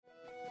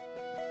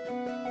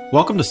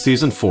Welcome to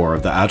Season 4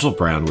 of the Agile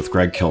Brand with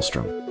Greg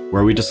Kihlstrom,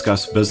 where we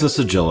discuss business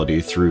agility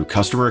through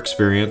customer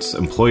experience,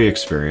 employee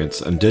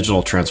experience, and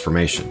digital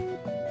transformation.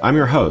 I'm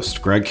your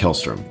host, Greg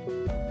Kihlstrom.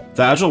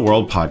 The Agile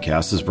World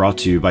podcast is brought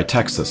to you by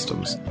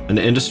TEKsystems, an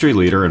industry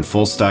leader in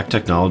full-stack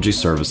technology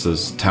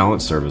services,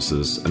 talent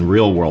services, and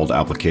real-world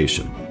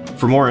application.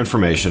 For more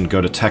information,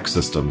 go to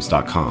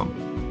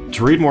teksystems.com.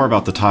 To read more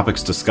about the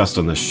topics discussed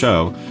on this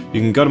show,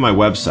 you can go to my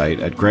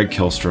website at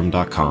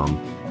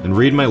gregkihlstrom.com and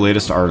read my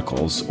latest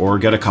articles or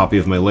get a copy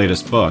of my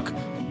latest book,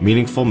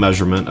 Meaningful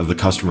Measurement of the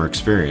Customer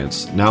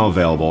Experience, now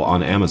available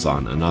on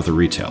Amazon and other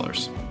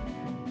retailers.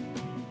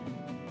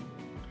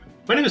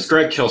 My name is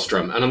Greg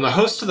Kihlstrom, and I'm the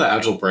host of the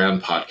Agile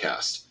Brand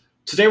podcast.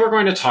 Today we're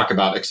going to talk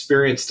about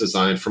experience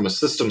design from a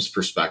systems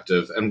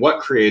perspective and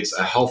what creates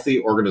a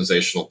healthy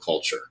organizational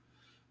culture.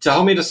 To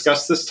help me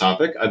discuss this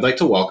topic, I'd like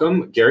to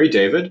welcome Gary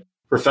David,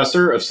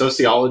 Professor of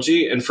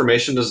Sociology,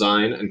 Information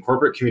Design, and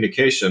Corporate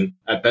Communication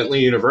at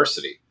Bentley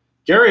University.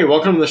 Gary,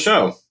 welcome to the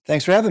show.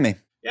 Thanks for having me.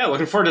 Yeah,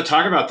 looking forward to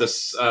talking about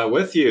this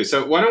with you.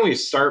 So why don't we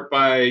start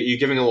by you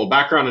giving a little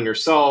background on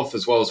yourself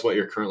as well as what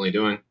you're currently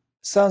doing?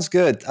 Sounds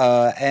good.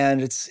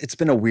 And it's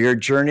been a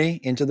weird journey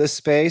into this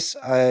space.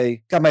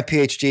 I got my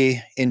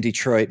PhD in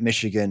Detroit,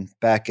 Michigan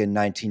back in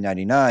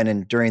 1999.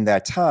 And during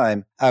that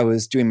time, I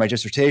was doing my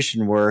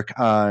dissertation work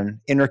on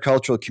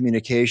intercultural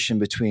communication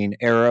between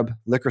Arab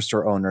liquor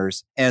store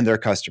owners and their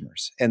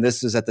customers. And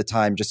this is at the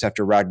time just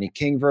after Rodney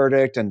King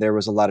verdict, and there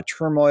was a lot of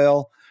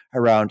turmoil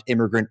around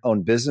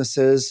immigrant-owned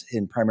businesses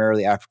in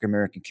primarily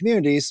African-American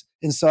communities.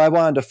 And so I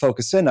wanted to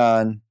focus in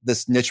on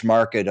this niche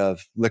market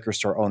of liquor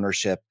store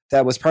ownership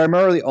that was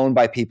primarily owned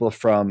by people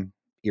from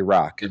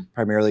Iraq,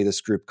 primarily this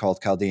group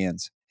called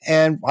Chaldeans.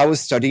 And I was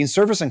studying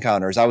service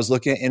encounters. I was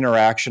looking at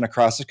interaction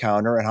across the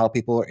counter and how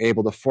people are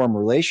able to form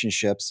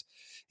relationships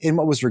in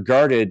what was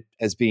regarded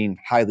as being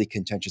highly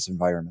contentious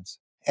environments.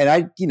 And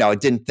I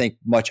didn't think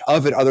much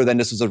of it other than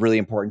this was a really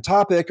important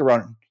topic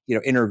around,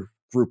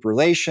 intergroup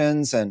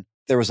relations, and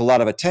there was a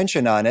lot of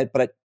attention on it,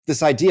 but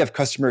this idea of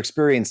customer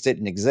experience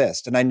didn't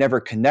exist. And I never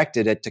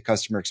connected it to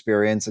customer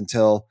experience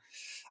until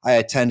I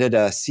attended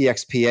a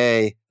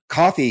CXPA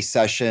coffee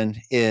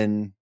session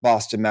in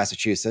Boston,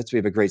 Massachusetts. We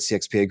have a great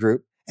CXPA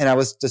group. And I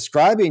was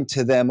describing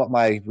to them what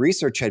my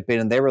research had been,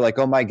 and they were like,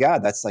 "Oh my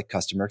God, that's like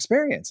customer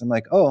experience." I'm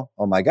like, oh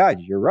my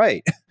God, you're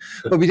right.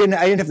 But I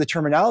didn't have the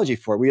terminology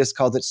for it. We just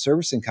called it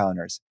service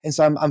encounters. And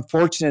so I'm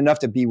fortunate enough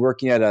to be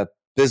working at a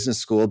business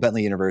school,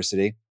 Bentley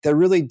University, that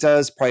really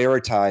does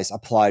prioritize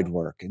applied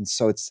work. And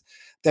so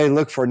they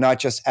look for not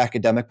just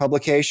academic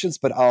publications,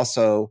 but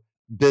also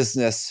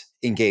business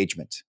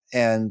engagement.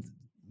 And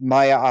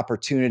my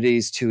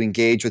opportunities to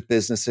engage with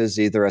businesses,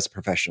 either as a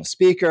professional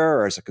speaker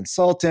or as a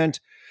consultant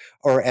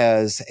or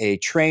as a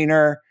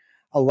trainer,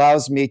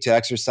 allows me to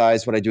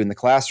exercise what I do in the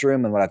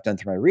classroom and what I've done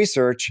through my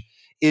research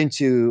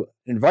into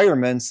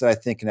environments that I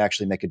think can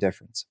actually make a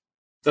difference.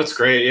 That's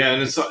great. Yeah.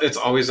 And it's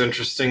always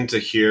interesting to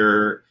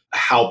hear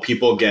how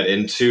people get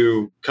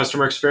into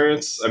customer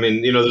experience. I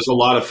mean, there's a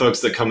lot of folks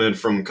that come in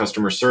from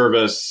customer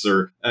service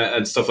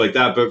and stuff like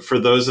that. But for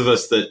those of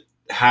us that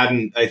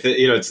hadn't, I think,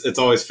 it's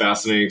always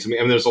fascinating to me.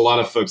 I mean, there's a lot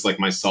of folks like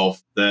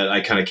myself that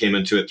I kind of came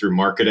into it through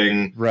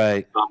marketing,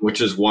 right?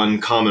 Which is one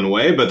common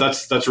way. But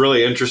that's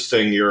really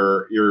interesting,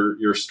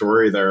 your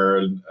story there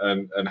and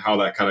how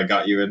that kind of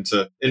got you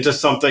into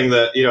something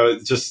that,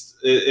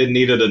 it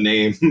needed a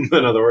name,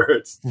 in other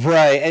words.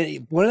 Right.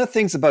 And one of the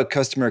things about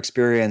customer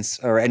experience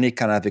or any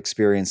kind of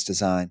experience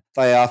design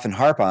that I often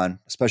harp on,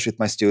 especially with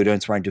my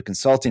students when I do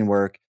consulting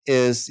work,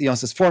 is,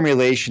 it's this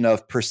formulation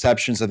of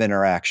perceptions of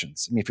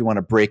interactions. I mean, if you want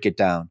to break it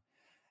down,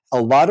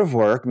 a lot of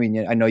work,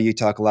 I know you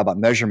talk a lot about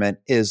measurement,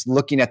 is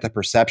looking at the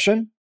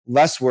perception.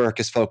 Less work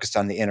is focused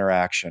on the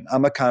interaction.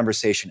 I'm a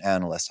conversation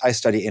analyst. I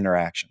study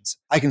interactions.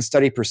 I can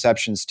study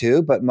perceptions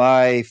too, but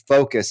my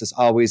focus is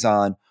always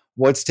on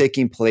what's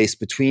taking place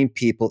between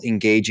people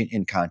engaging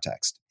in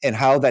context and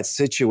how that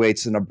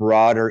situates in a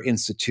broader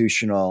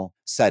institutional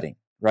setting,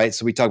 right?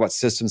 So we talk about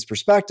systems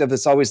perspective.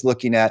 It's always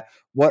looking at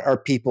what are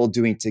people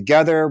doing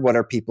together? What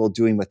are people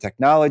doing with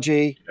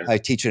technology? I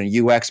teach in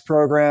a UX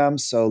program.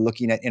 So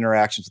looking at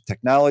interactions with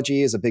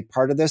technology is a big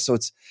part of this. So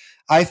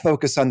I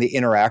focus on the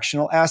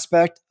interactional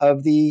aspect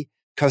of the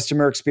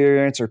customer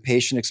experience or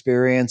patient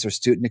experience or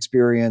student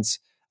experience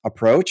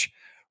approach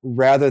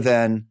rather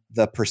than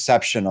the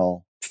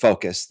perceptional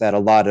focus that a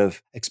lot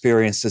of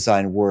experience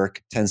design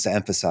work tends to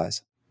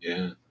emphasize.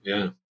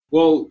 Yeah.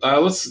 Well,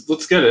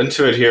 let's get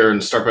into it here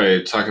and start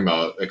by talking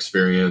about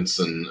experience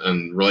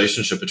and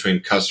relationship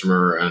between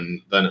customer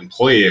and then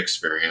employee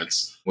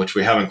experience, which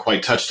we haven't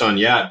quite touched on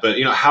yet.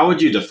 But how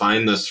would you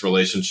define this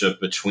relationship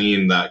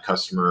between that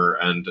customer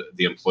and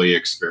the employee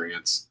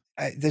experience?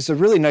 There's a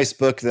really nice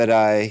book that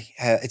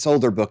it's an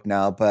older book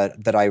now,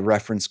 but that I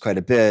reference quite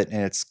a bit,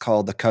 and it's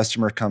called The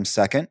Customer Comes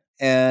Second.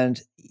 And,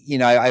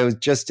 I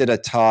just did a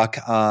talk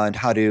on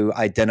how to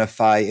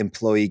identify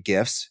employee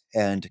gifts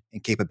and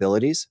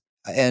capabilities.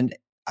 And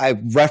I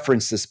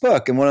referenced this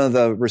book, and one of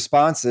the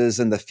responses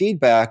and the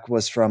feedback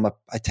was from an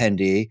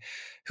attendee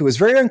who was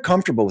very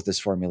uncomfortable with this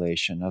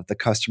formulation of the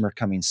customer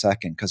coming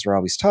second, because we're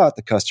always taught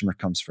the customer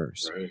comes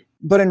first. Right.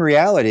 But in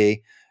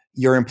reality,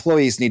 your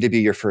employees need to be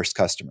your first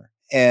customer.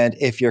 And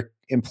if your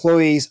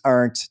employees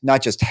aren't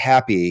not just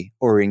happy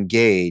or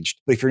engaged,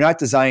 but if you're not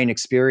designing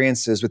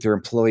experiences with your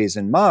employees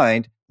in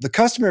mind, the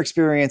customer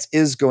experience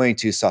is going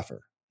to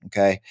suffer.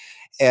 Okay.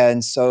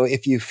 And so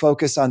if you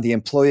focus on the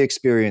employee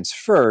experience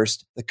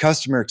first, the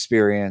customer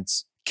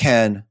experience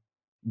can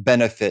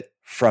benefit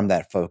from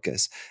that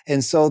focus.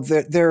 And so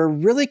they're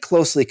really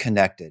closely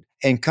connected.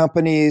 And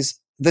companies,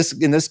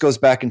 this goes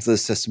back into the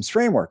systems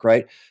framework,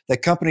 right?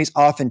 That companies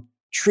often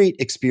treat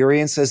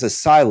experiences as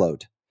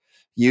siloed.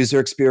 User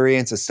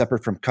experience is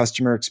separate from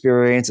customer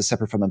experience, is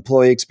separate from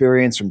employee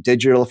experience, from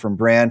digital, from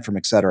brand, from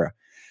et cetera.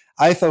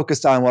 I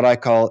focused on what I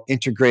call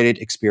integrated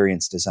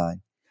experience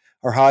design,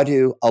 or how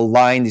to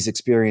align these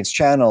experience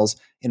channels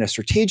in a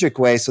strategic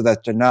way so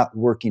that they're not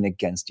working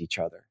against each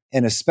other.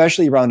 And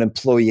especially around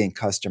employee and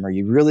customer,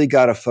 you really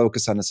got to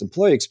focus on this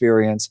employee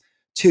experience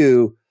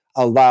to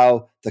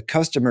allow the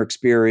customer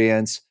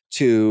experience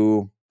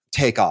to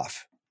take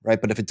off, right?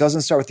 But if it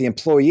doesn't start with the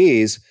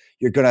employees,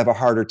 you're going to have a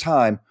harder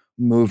time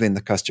moving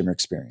the customer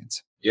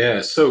experience.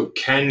 Yeah. So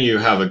can you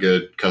have a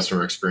good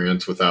customer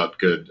experience without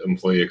good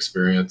employee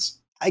experience?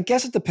 I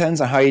guess it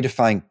depends on how you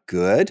define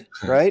good,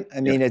 right?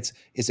 I mean, is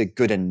it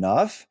good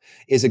enough?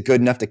 Is it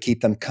good enough to keep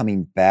them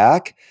coming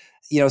back?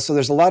 So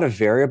there's a lot of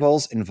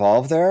variables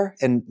involved there.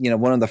 And,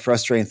 one of the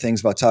frustrating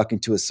things about talking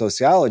to a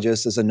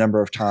sociologist is a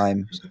number of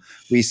times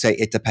we say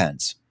it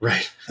depends.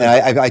 Right.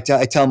 And I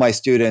tell my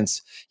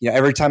students,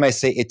 every time I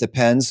say it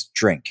depends,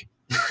 drink.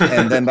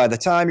 And then by the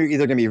time you're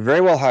either going to be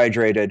very well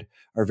hydrated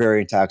or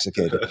very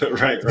intoxicated.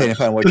 Right. Depending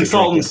upon what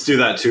Consultants do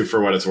that too, for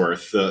what it's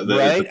worth.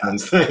 Right? It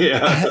depends.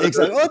 Yeah.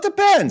 Exactly. Well, it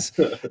depends.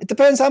 It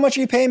depends how much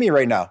you pay me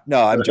right now.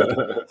 No, I'm joking.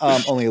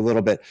 Only a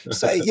little bit.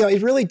 So,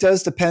 it really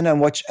does depend on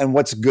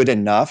what's good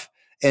enough,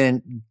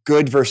 and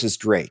good versus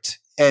great.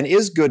 And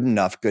is good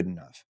enough good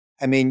enough?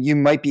 I mean, you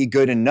might be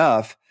good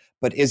enough,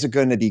 but is it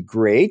going to be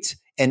great?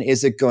 And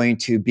is it going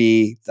to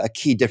be a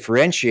key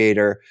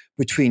differentiator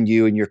between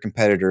you and your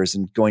competitors?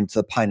 And going to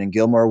the Pine and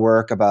Gilmore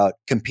work about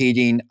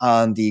competing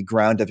on the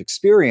ground of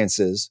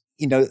experiences,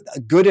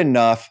 good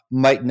enough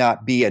might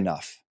not be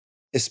enough,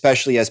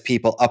 especially as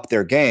people up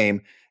their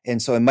game.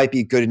 And so it might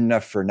be good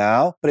enough for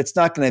now, but it's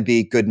not going to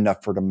be good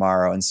enough for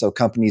tomorrow. And so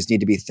companies need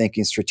to be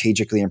thinking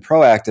strategically and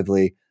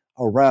proactively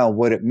around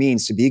what it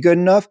means to be good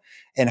enough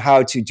and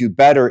how to do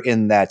better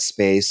in that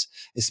space,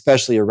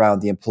 especially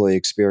around the employee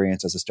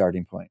experience as a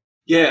starting point.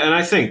 Yeah, and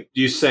I think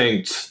you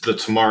saying the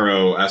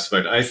tomorrow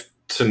aspect,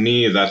 to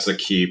me, that's a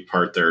key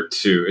part there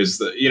too, is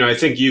that, I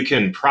think you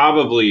can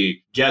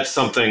probably get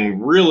something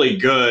really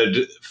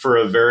good for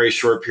a very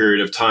short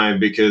period of time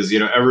because,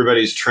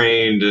 everybody's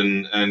trained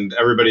and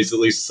everybody's at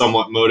least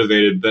somewhat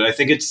motivated. But I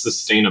think it's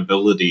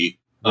sustainability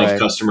of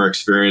customer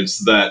experience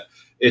that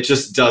it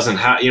just doesn't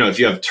have, if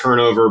you have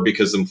turnover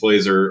because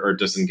employees are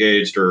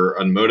disengaged or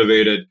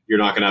unmotivated, you're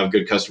not going to have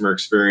good customer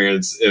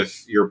experience.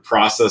 If your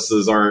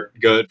processes aren't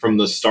good from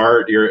the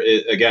start,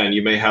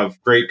 you may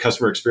have great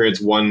customer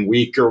experience 1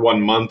 week or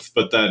 1 month,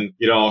 but then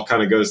it all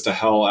kind of goes to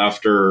hell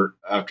after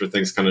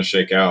things kind of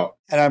shake out.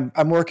 And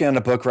I'm working on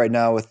a book right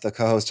now with the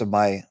co-host of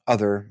my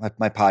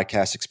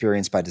podcast,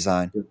 Experience by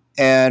Design.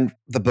 And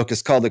the book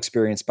is called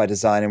Experience by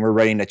Design, and we're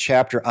writing a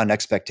chapter on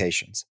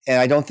expectations. And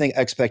I don't think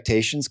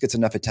expectations gets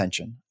enough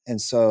attention.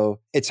 And so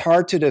it's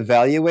hard to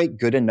evaluate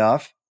good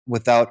enough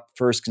without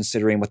first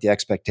considering what the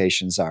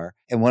expectations are.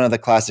 And one of the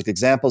classic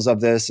examples of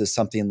this is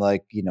something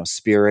like,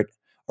 Spirit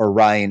or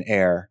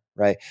Ryanair,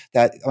 right?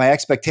 That my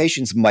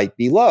expectations might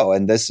be low.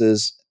 And this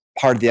is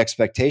part of the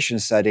expectation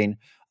setting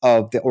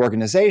of the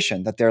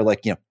organization, that they're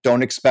like,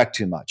 don't expect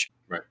too much.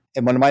 Right.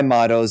 And one of my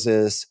mottos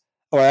is,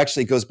 or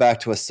actually goes back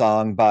to a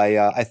song by,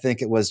 I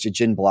think it was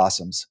Gin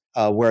Blossoms,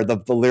 where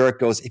the lyric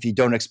goes, if you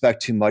don't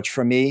expect too much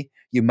from me,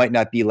 you might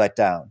not be let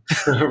down.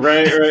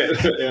 Right.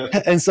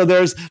 Yeah. And so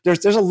there's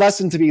a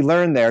lesson to be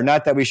learned there.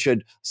 Not that we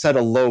should set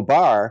a low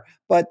bar,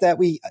 but that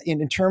we,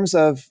 in terms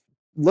of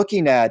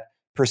looking at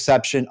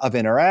perception of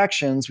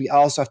interactions, we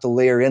also have to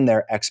layer in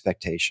their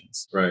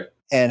expectations. Right.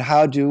 And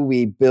how do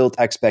we build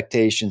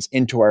expectations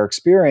into our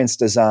experience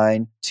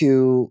design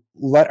to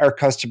let our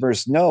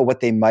customers know what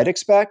they might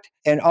expect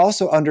and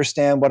also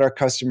understand what our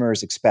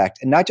customers expect,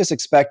 and not just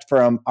expect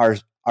from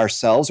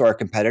ourselves or our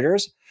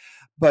competitors,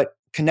 but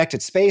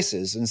connected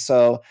spaces. And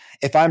so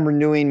if I'm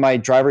renewing my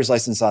driver's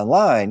license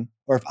online,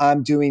 or if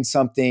I'm doing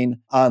something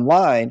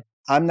online,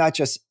 I'm not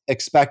just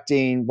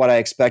expecting what I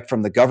expect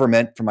from the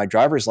government for my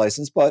driver's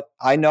license, but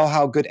I know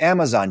how good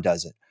Amazon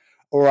does it,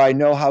 or I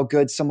know how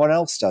good someone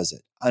else does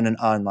it on an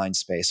online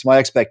space. My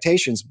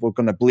expectations were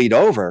going to bleed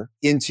over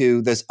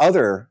into this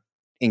other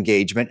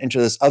engagement, into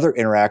this other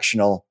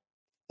interactional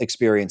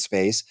experience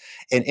space,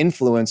 and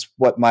influence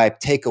what my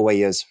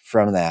takeaway is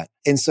from that.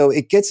 And so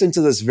it gets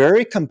into this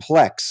very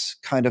complex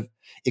kind of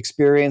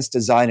experience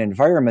design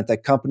environment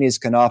that companies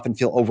can often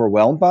feel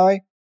overwhelmed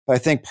by But I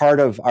think part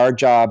of our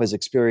job as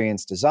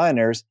experienced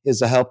designers is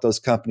to help those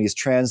companies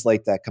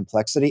translate that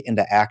complexity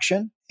into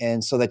action,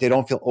 and so that they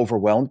don't feel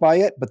overwhelmed by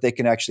it, but they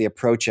can actually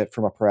approach it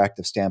from a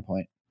proactive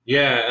standpoint.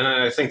 Yeah, and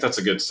I think that's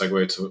a good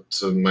segue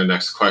to my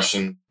next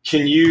question.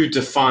 Can you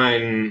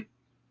define,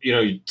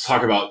 you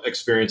talk about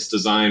experience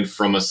design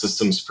from a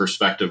systems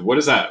perspective. What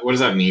does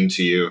that mean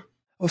to you?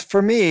 Well,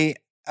 for me,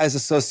 as a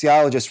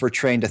sociologist, we're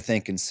trained to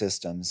think in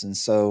systems. And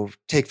so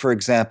take, for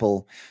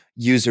example,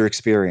 user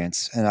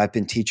experience. And I've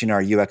been teaching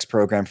our UX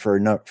program for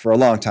a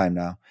long time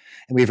now.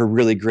 And we have a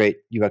really great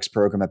UX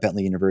program at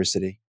Bentley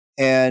University.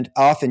 And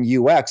often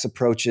UX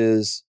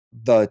approaches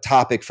the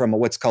topic from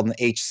what's called an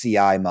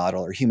HCI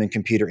model, or human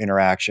computer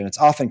interaction. It's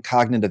often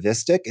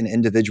cognitivistic and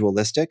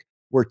individualistic.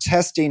 We're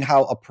testing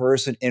how a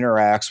person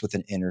interacts with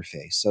an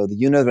interface. So the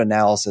unit of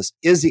analysis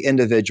is the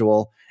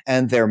individual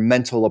and their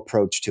mental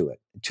approach to it,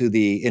 to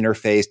the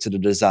interface, to the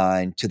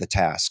design, to the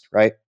task,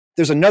 right?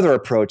 There's another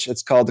approach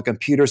that's called the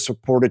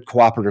computer-supported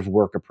cooperative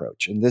work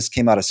approach. And this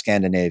came out of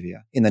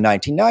Scandinavia in the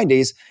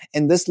 1990s.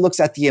 And this looks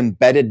at the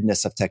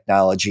embeddedness of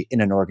technology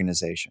in an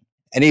organization.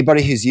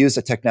 Anybody who's used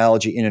a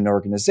technology in an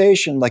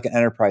organization, like an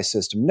enterprise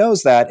system,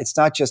 knows that it's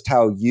not just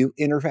how you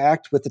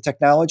interact with the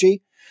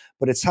technology,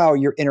 but it's how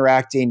you're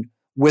interacting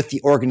with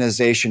the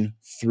organization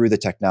through the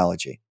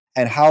technology,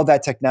 and how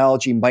that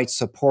technology might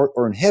support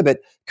or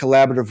inhibit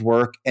collaborative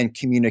work and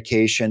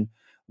communication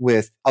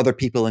with other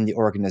people in the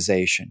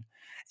organization.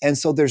 And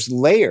so there's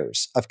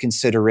layers of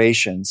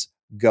considerations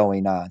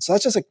going on. So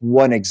that's just like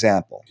one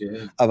example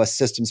of a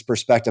systems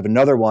perspective.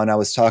 Another one, I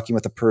was talking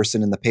with a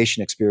person in the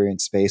patient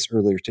experience space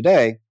earlier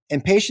today,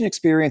 and patient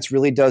experience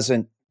really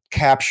doesn't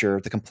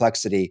capture the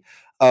complexity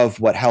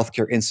of what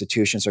healthcare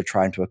institutions are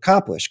trying to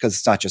accomplish, because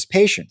it's not just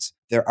patients.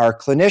 There are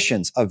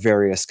clinicians of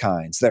various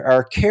kinds. There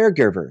are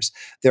caregivers.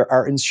 There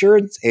are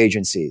insurance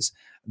agencies.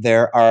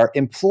 There are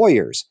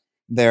employers.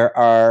 There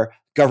are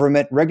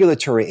government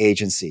regulatory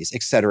agencies,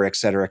 et cetera, et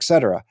cetera, et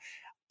cetera.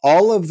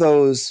 All of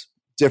those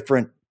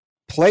different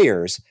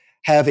players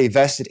have a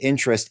vested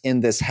interest in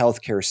this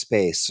healthcare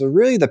space. So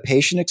really the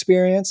patient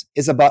experience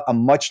is about a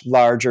much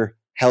larger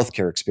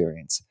healthcare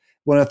experience.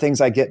 One of the things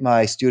I get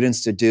my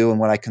students to do, and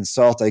when I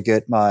consult, I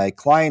get my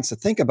clients to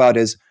think about,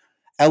 is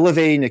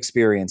elevating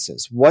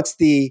experiences. What's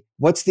the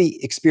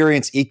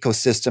experience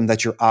ecosystem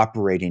that you're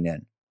operating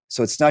in?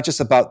 So it's not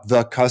just about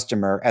the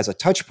customer as a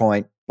touch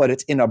point, but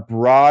it's in a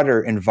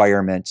broader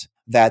environment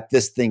that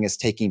this thing is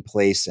taking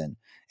place in.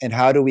 And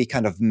how do we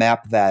kind of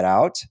map that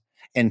out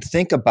and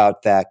think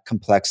about that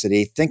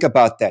complexity, think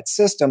about that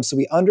system, so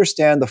we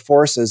understand the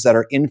forces that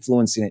are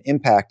influencing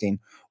and impacting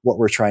what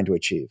we're trying to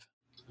achieve?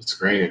 That's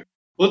great.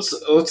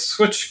 Let's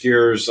switch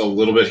gears a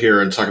little bit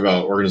here and talk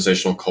about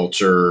organizational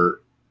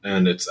culture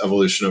and its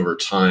evolution over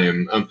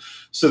time.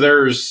 So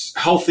there's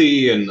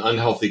healthy and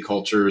unhealthy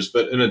cultures,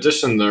 but in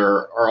addition,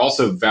 there are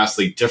also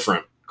vastly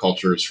different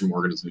cultures from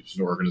organization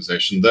to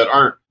organization that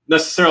aren't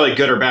necessarily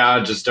good or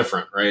bad, just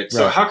different, right?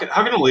 So how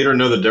can a leader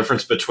know the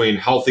difference between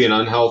healthy and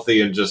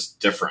unhealthy and just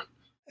different?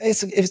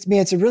 It's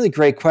a really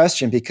great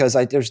question, because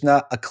there's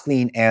not a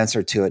clean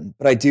answer to it.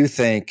 But I do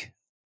think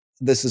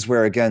this is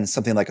where, again,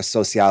 something like a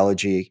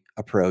sociology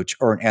approach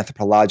or an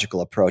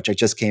anthropological approach. I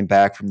just came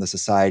back from the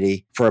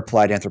Society for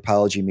Applied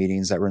Anthropology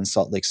meetings that were in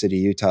Salt Lake City,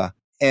 Utah.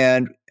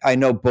 And I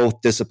know both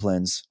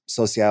disciplines,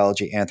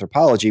 sociology,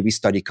 anthropology, we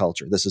study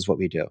culture. This is what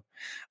we do.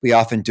 We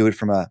often do it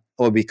from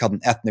what we call an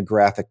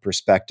ethnographic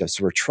perspective.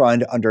 So we're trying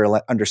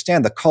to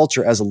understand the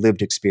culture as a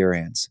lived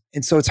experience.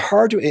 And so it's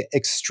hard to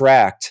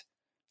extract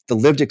the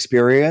lived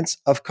experience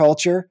of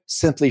culture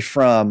simply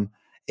from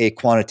a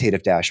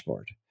quantitative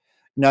dashboard.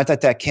 Not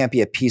that that can't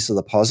be a piece of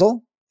the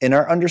puzzle in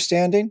our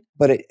understanding,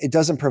 but it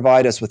doesn't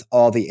provide us with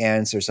all the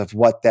answers of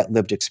what that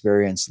lived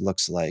experience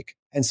looks like.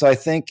 And so I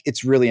think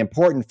it's really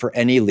important for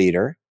any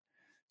leader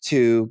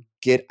to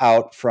get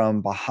out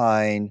from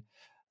behind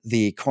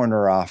the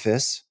corner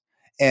office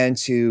and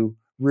to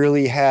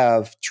really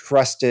have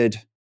trusted,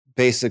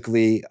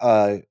 basically,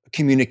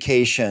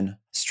 communication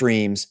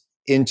streams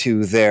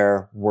into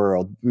their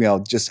world.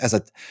 Just as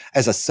a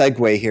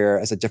segue here,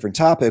 as a different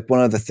topic,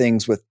 one of the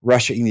things with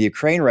Russia and the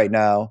Ukraine right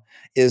now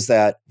is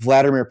that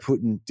Vladimir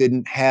Putin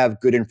didn't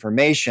have good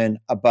information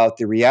about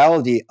the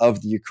reality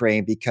of the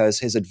Ukraine, because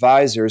his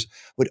advisors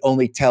would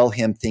only tell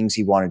him things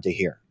he wanted to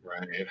hear.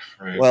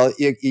 Right. Well,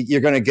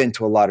 you're going to get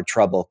into a lot of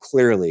trouble,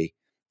 clearly,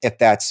 if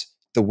that's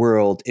the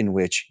world in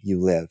which you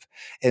live.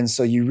 And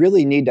so you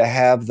really need to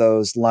have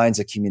those lines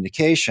of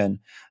communication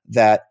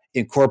that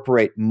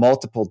incorporate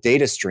multiple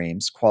data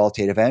streams,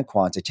 qualitative and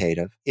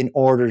quantitative, in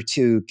order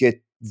to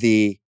get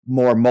the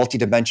more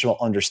multidimensional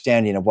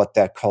understanding of what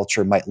that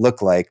culture might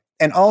look like,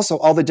 and also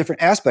all the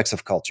different aspects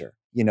of culture.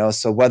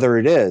 So whether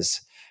it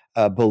is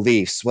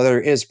beliefs, whether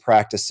it is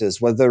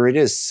practices, whether it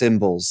is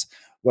symbols,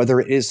 whether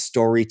it is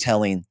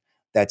storytelling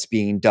that's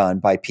being done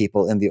by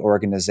people in the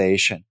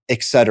organization,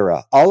 et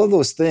cetera. All of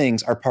those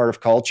things are part of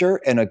culture,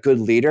 and a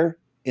good leader,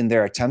 in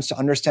their attempts to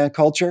understand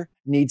culture,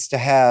 needs to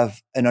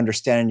have an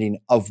understanding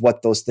of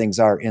what those things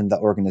are in the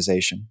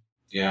organization.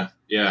 Yeah,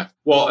 yeah.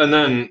 Well, and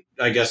then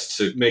I guess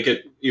to make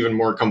it even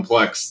more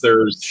complex,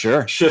 there's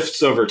Sure.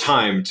 shifts over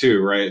time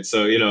too, right?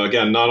 So,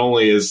 again, not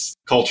only is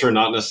culture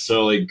not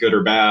necessarily good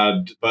or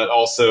bad, but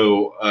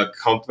also a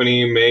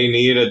company may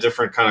need a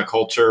different kind of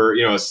culture.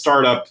 A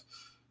startup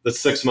that's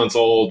 6 months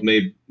old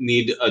may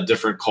need a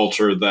different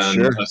culture than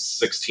Sure. a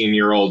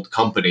 16-year-old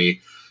company.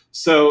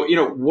 So,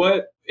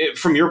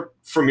 from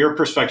your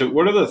perspective,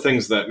 what are the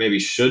things that maybe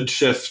should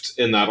shift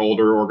in that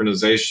older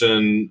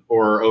organization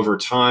or over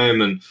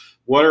time, and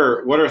what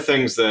are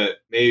things that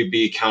may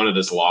be counted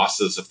as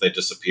losses if they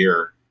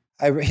disappear?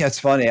 Yeah, it's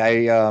funny.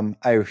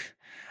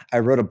 I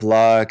wrote a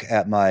blog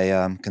at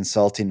my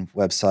consulting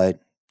website,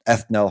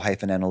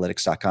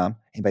 ethno-analytics.com.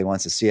 Anybody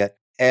wants to see it.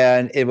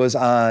 And it was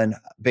on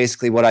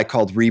basically what I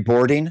called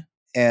reboarding.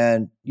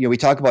 And, we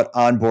talk about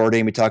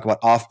onboarding, we talk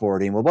about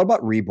offboarding. Well, what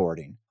about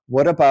reboarding?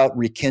 What about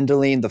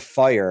rekindling the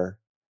fire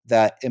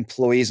that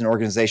employees and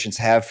organizations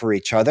have for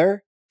each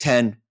other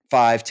 10,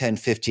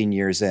 15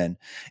 years in?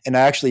 And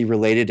I actually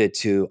related it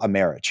to a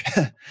marriage.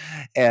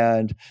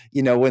 And,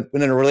 when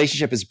a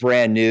relationship is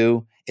brand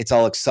new, it's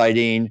all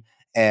exciting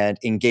and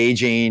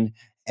engaging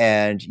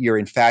and you're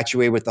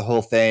infatuated with the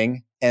whole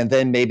thing. And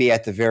then maybe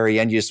at the very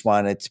end, you just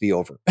want it to be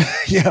over.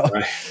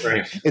 Right,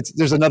 right.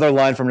 There's another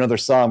line from another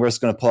song. We're just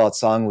going to pull out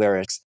song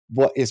lyrics.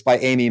 What is by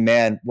Amy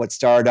Mann? What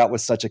started out with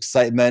such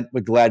excitement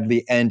would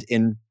gladly end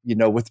in,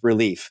 with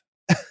relief.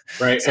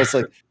 Right. So it's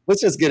like,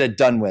 let's just get it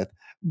done with.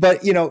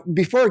 But,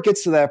 before it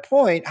gets to that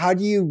point, how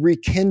do you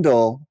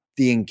rekindle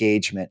the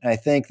engagement? And I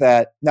think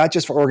that not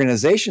just for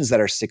organizations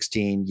that are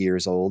 16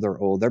 years old or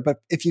older,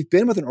 but if you've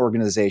been with an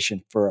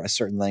organization for a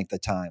certain length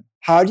of time,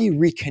 how do you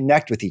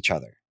reconnect with each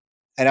other?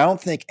 And I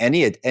don't think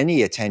any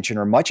attention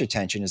or much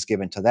attention is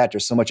given to that.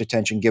 There's so much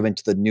attention given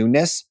to the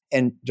newness,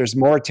 and there's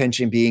more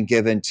attention being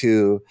given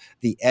to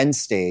the end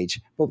stage.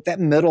 But that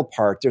middle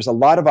part, there's a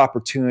lot of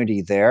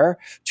opportunity there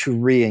to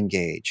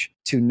re-engage,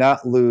 to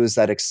not lose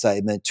that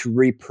excitement, to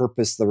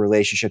repurpose the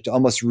relationship, to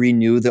almost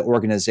renew the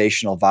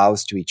organizational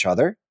vows to each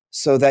other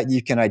so that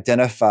you can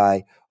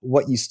identify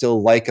what you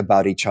still like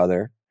about each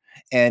other.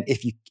 And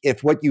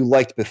if what you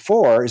liked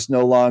before is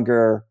no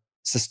longer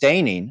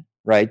sustaining,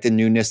 right, the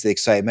newness, the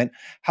excitement,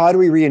 how do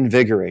we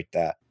reinvigorate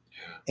that?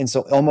 And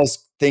so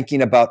almost thinking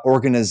about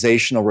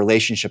organizational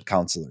relationship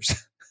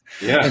counselors.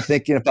 Yeah. And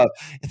thinking about,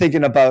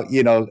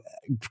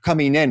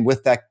 coming in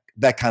with that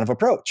kind of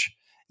approach,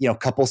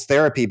 couples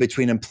therapy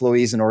between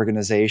employees and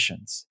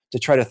organizations to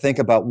try to think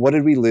about what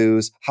did we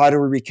lose? How do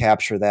we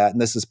recapture that?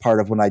 And this is part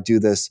of when I do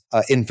this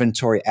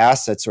inventory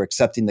assets or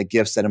accepting the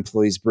gifts that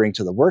employees bring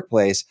to the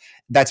workplace.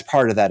 That's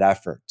part of that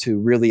effort to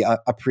really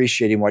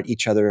appreciating what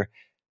each other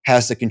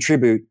has to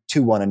contribute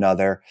to one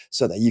another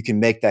so that you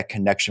can make that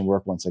connection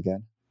work once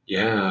again.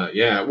 Yeah,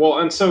 yeah. Well,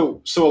 and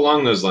so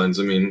along those lines,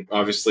 I mean,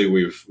 obviously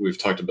we've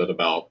talked a bit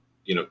about,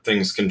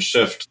 things can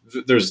shift.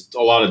 There's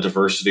a lot of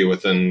diversity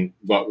within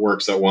what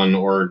works at one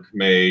org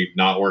may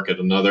not work at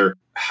another.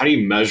 How do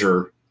you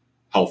measure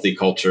healthy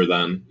culture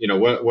then?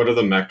 What are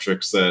the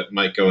metrics that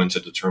might go into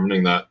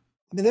determining that?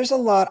 I mean, there's a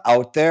lot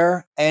out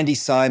there. Andy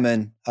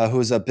Simon,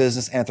 who's a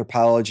business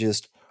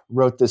anthropologist,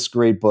 wrote this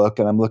great book,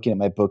 and I'm looking at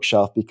my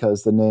bookshelf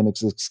because the name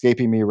is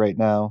escaping me right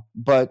now.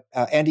 But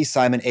Andy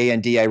Simon,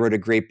 A&D, I wrote a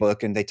great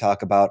book, and they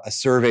talk about a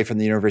survey from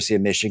the University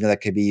of Michigan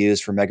that could be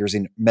used for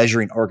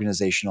measuring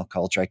organizational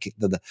culture.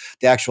 The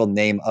actual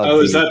name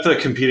of is that the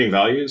competing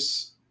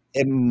values?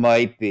 It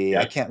might be.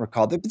 Yeah. I can't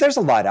recall. But there's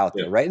a lot out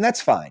there, right? And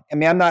that's fine. I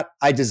mean,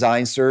 I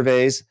design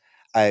surveys.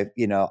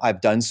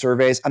 I've done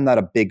surveys. I'm not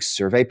a big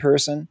survey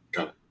person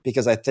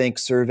because I think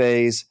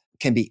surveys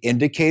can be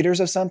indicators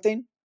of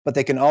something, but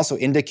they can also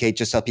indicate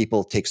just how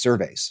people take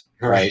surveys.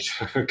 Right.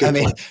 I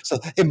mean, so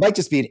it might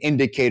just be an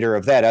indicator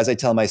of that. As I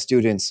tell my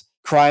students,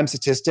 crime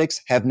statistics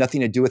have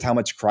nothing to do with how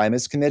much crime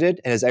is committed.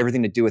 It has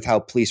everything to do with how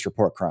police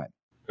report crime.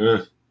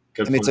 I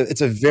mean,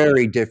 it's a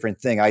very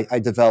different thing. I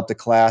developed a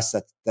class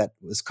that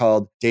was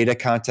called Data,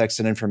 Context,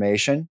 and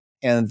Information.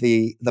 And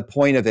the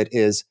point of it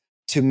is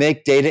to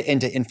make data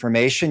into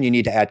information, you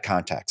need to add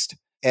context.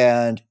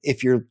 And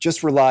if you're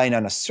just relying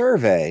on a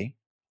survey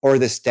or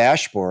this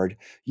dashboard,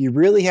 you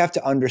really have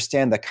to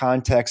understand the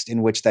context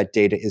in which that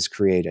data is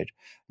created.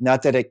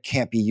 Not that it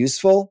can't be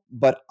useful,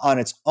 but on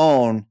its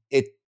own,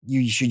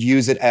 you should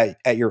use it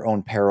at your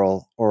own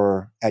peril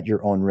or at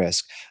your own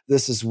risk.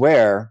 This is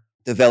where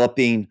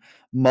developing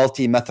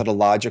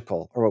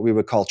multi-methodological, or what we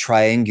would call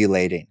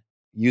triangulating,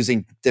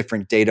 using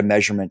different data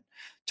measurement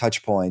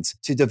touch points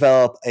to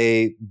develop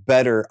a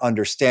better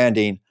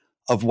understanding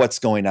of what's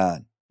going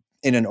on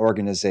in an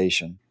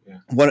organization.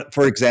 Yeah.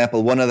 For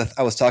example,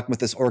 I was talking with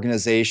this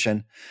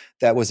organization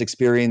that was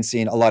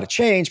experiencing a lot of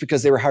change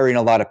because they were hiring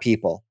a lot of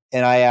people.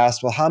 And I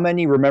asked, well, how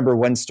many remember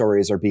when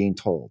stories are being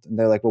told? And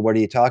they're like, well, what are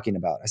you talking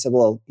about? I said,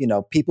 well,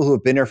 people who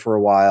have been here for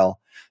a while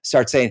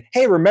start saying,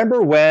 hey,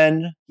 remember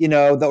when,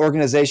 the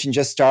organization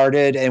just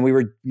started and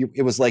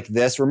it was like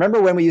this?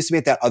 Remember when we used to be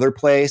at that other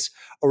place?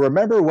 Or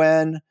remember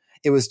when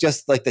it was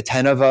just like the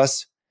 10 of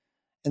us?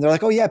 And they're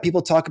like, oh yeah,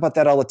 people talk about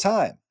that all the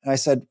time. And I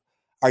said,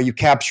 are you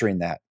capturing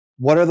that?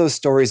 What are those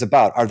stories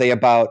about? Are they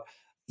about,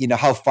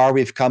 how far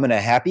we've come in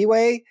a happy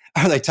way?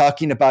 Are they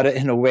talking about it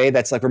in a way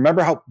that's like,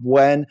 remember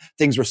when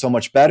things were so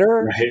much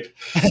better? Right.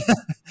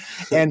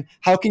 And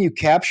how can you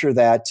capture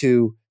that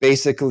to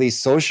basically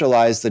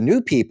socialize the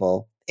new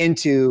people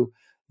into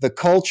the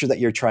culture that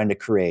you're trying to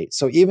create?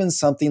 So even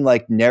something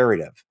like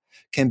narrative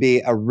can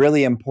be a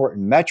really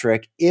important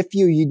metric if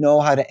you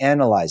know how to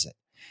analyze it.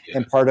 Yeah.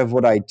 And part of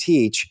what I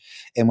teach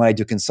and when I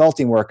do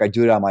consulting work, I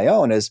do it on my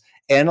own, is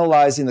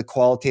analyzing the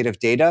qualitative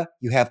data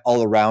you have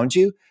all around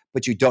you,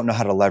 but you don't know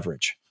how to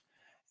leverage.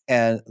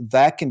 And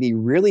that can be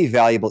really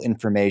valuable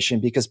information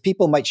because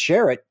people might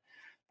share it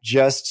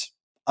just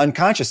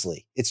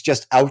unconsciously. It's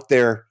just out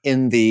there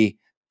in the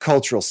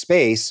cultural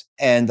space,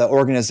 and the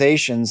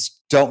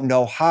organizations don't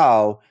know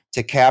how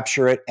to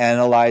capture it,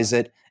 analyze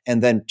it,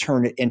 and then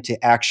turn it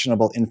into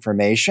actionable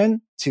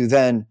information to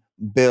then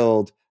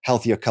build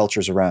healthier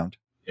cultures around.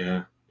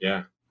 Yeah,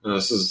 yeah. No,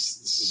 this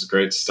is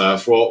great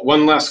stuff. Well,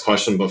 one last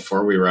question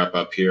before we wrap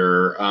up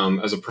here.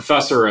 As a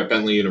professor at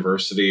Bentley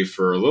University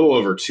for a little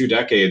over 2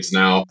 decades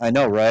now. I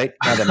know, right?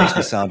 God, that makes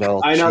me sound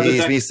old. I know.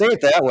 Jeez, you say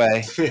it that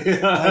way.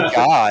 My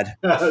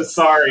God.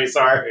 Sorry.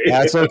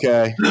 That's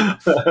okay.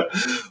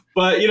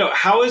 But,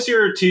 how has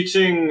your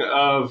teaching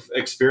of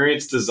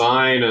experience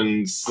design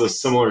and the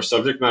similar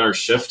subject matter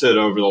shifted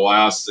over the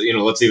last,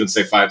 let's even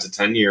say 5 to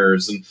 10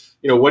 years? And,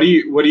 what do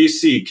you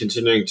see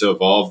continuing to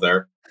evolve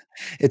there?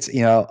 It's,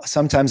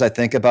 sometimes I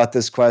think about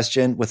this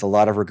question with a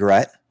lot of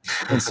regret.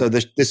 And so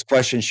this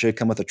question should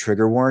come with a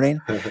trigger warning.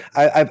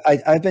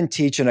 I've been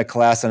teaching a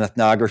class on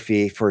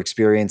ethnography for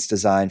experience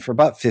design for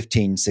about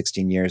 15,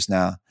 16 years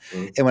now.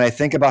 Mm-hmm. And when I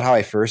think about how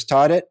I first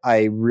taught it,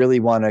 I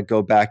really want to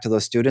go back to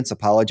those students,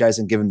 apologize,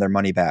 and give them their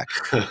money back.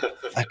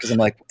 Because I'm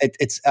like,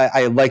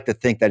 I like to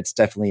think that it's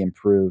definitely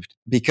improved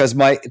because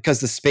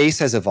the space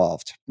has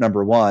evolved.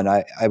 Number one,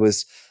 I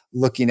was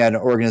looking at an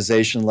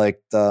organization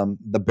like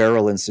the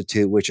Barrel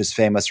Institute, which is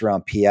famous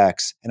around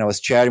PX. And I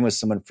was chatting with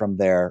someone from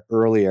there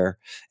earlier,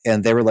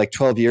 and they were like,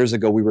 12 years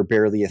ago, we were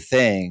barely a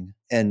thing.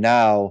 And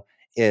now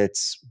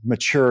it's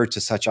matured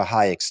to such a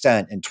high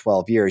extent in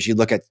 12 years. You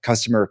look at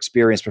Customer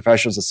Experience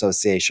Professionals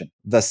Association,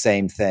 the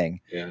same thing.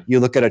 Yeah. You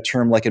look at a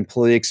term like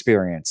employee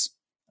experience,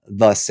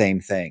 the same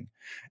thing.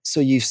 So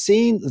you've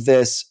seen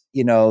this,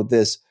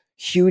 this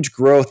huge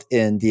growth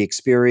in the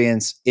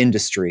experience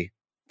industry,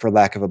 for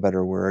lack of a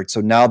better word.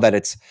 So now that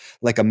it's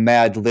like a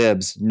Mad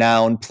Libs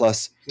noun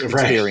plus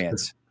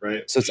experience.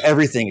 Right. So it's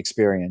everything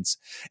experience.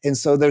 And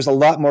so there's a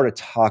lot more to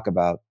talk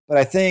about. But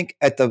I think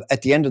at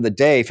the end of the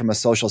day, from a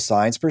social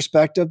science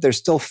perspective, there's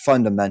still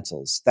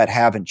fundamentals that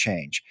haven't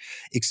changed.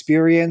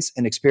 Experience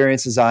and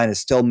experience design is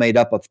still made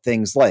up of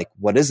things like,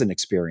 what is an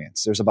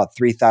experience? There's about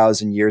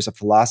 3,000 years of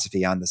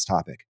philosophy on this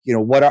topic.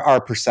 What are our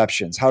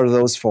perceptions? How do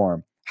those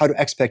form? How do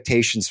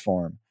expectations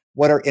form?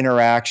 What are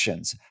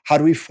interactions? How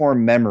do we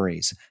form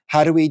memories?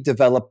 How do we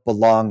develop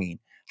belonging?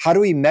 How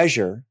do we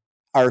measure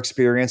our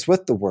experience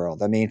with the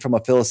world? I mean, from a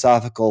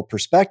philosophical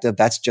perspective,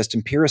 that's just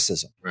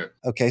empiricism. Right.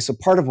 Okay, so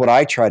part of what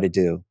I try to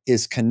do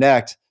is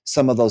connect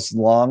some of those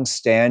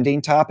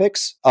long-standing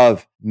topics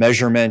of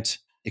measurement,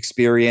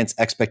 experience,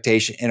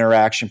 expectation,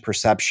 interaction,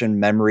 perception,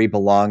 memory,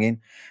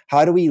 belonging.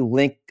 How do we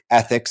link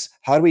ethics?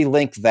 How do we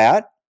link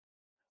that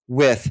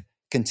with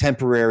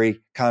contemporary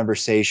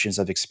conversations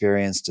of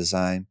experience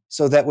design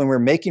so that when we're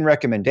making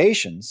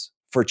recommendations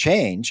for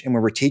change and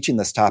when we're teaching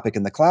this topic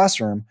in the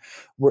classroom,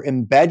 we're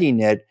embedding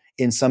it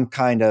in some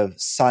kind of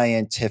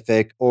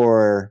scientific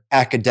or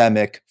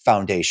academic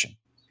foundation.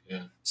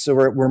 Yeah. So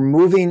we're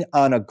moving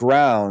on a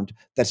ground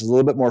that's a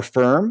little bit more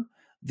firm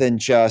than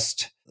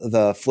just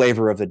the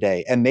flavor of the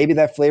day. And maybe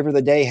that flavor of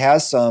the day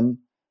has some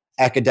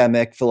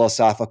academic,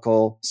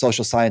 philosophical,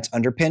 social science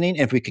underpinning.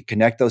 If we could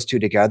connect those two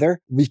together,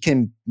 we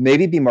can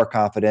maybe be more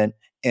confident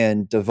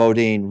in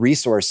devoting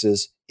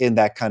resources in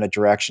that kind of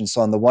direction.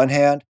 So on the one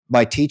hand,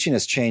 my teaching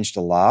has changed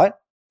a lot.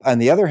 On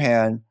the other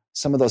hand,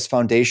 some of those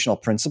foundational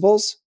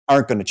principles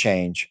aren't going to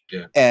change.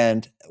 Yeah.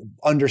 And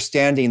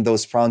understanding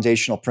those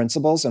foundational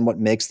principles and what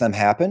makes them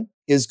happen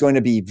is going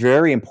to be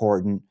very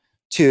important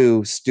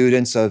to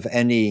students of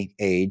any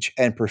age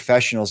and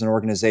professionals and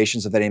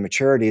organizations of any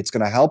maturity. It's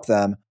going to help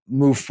them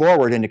move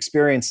forward in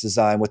experience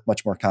design with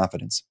much more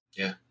confidence.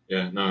 Yeah.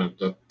 No,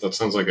 that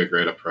sounds like a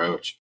great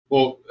approach.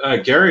 Well,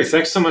 Gary,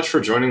 thanks so much for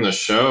joining the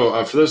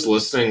show. For those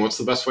listening, what's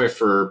the best way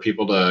for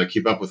people to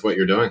keep up with what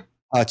you're doing?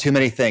 Too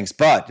many things,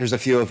 but there's a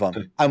few of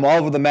them. I'm all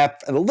over the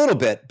map a little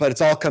bit, but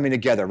it's all coming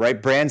together,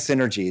 right? Brand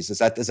synergies. Is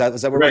that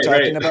what we're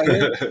talking about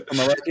here from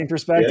a marketing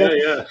perspective?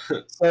 Yeah.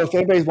 So if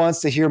anybody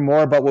wants to hear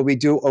more about what we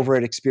do over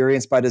at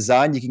Experience by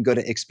Design, you can go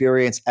to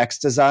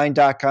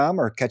experiencexdesign.com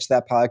or catch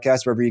that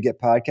podcast wherever you get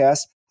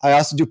podcasts. I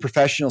also do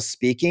professional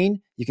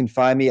speaking. You can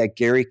find me at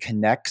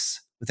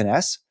GaryConnects with an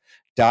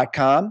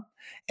S.com.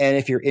 And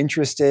if you're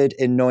interested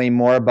in knowing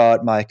more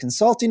about my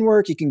consulting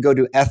work, you can go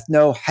to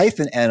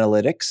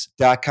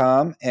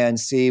ethno-analytics.com and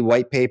see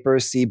white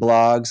papers, see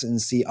blogs,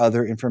 and see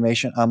other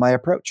information on my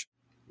approach.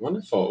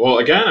 Wonderful. Well,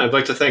 again, I'd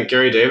like to thank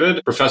Gary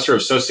David, Professor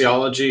of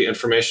Sociology,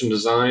 Information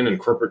Design, and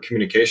Corporate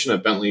Communication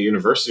at Bentley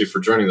University, for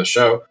joining the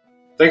show.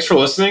 Thanks for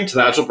listening to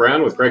The Agile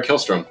Brand with Greg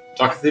Kihlstrom.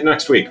 Talk with you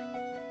next week.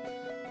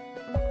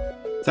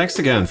 Thanks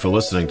again for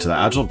listening to the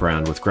Agile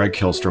Brand with Greg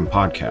Kihlstrom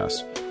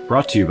podcast,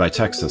 brought to you by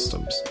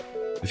TEKsystems.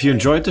 If you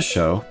enjoyed the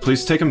show,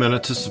 please take a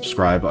minute to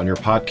subscribe on your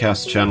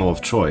podcast channel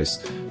of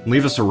choice and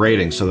leave us a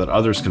rating so that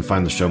others can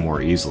find the show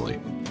more easily.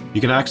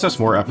 You can access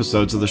more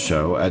episodes of the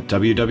show at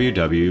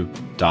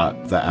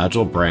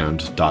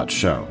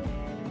www.theagilebrand.show.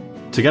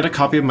 To get a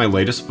copy of my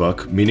latest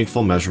book,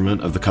 Meaningful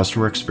Measurement of the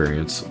Customer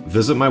Experience,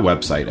 visit my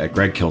website at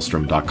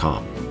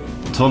gregkihlstrom.com.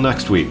 Until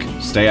next week,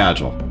 stay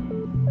agile.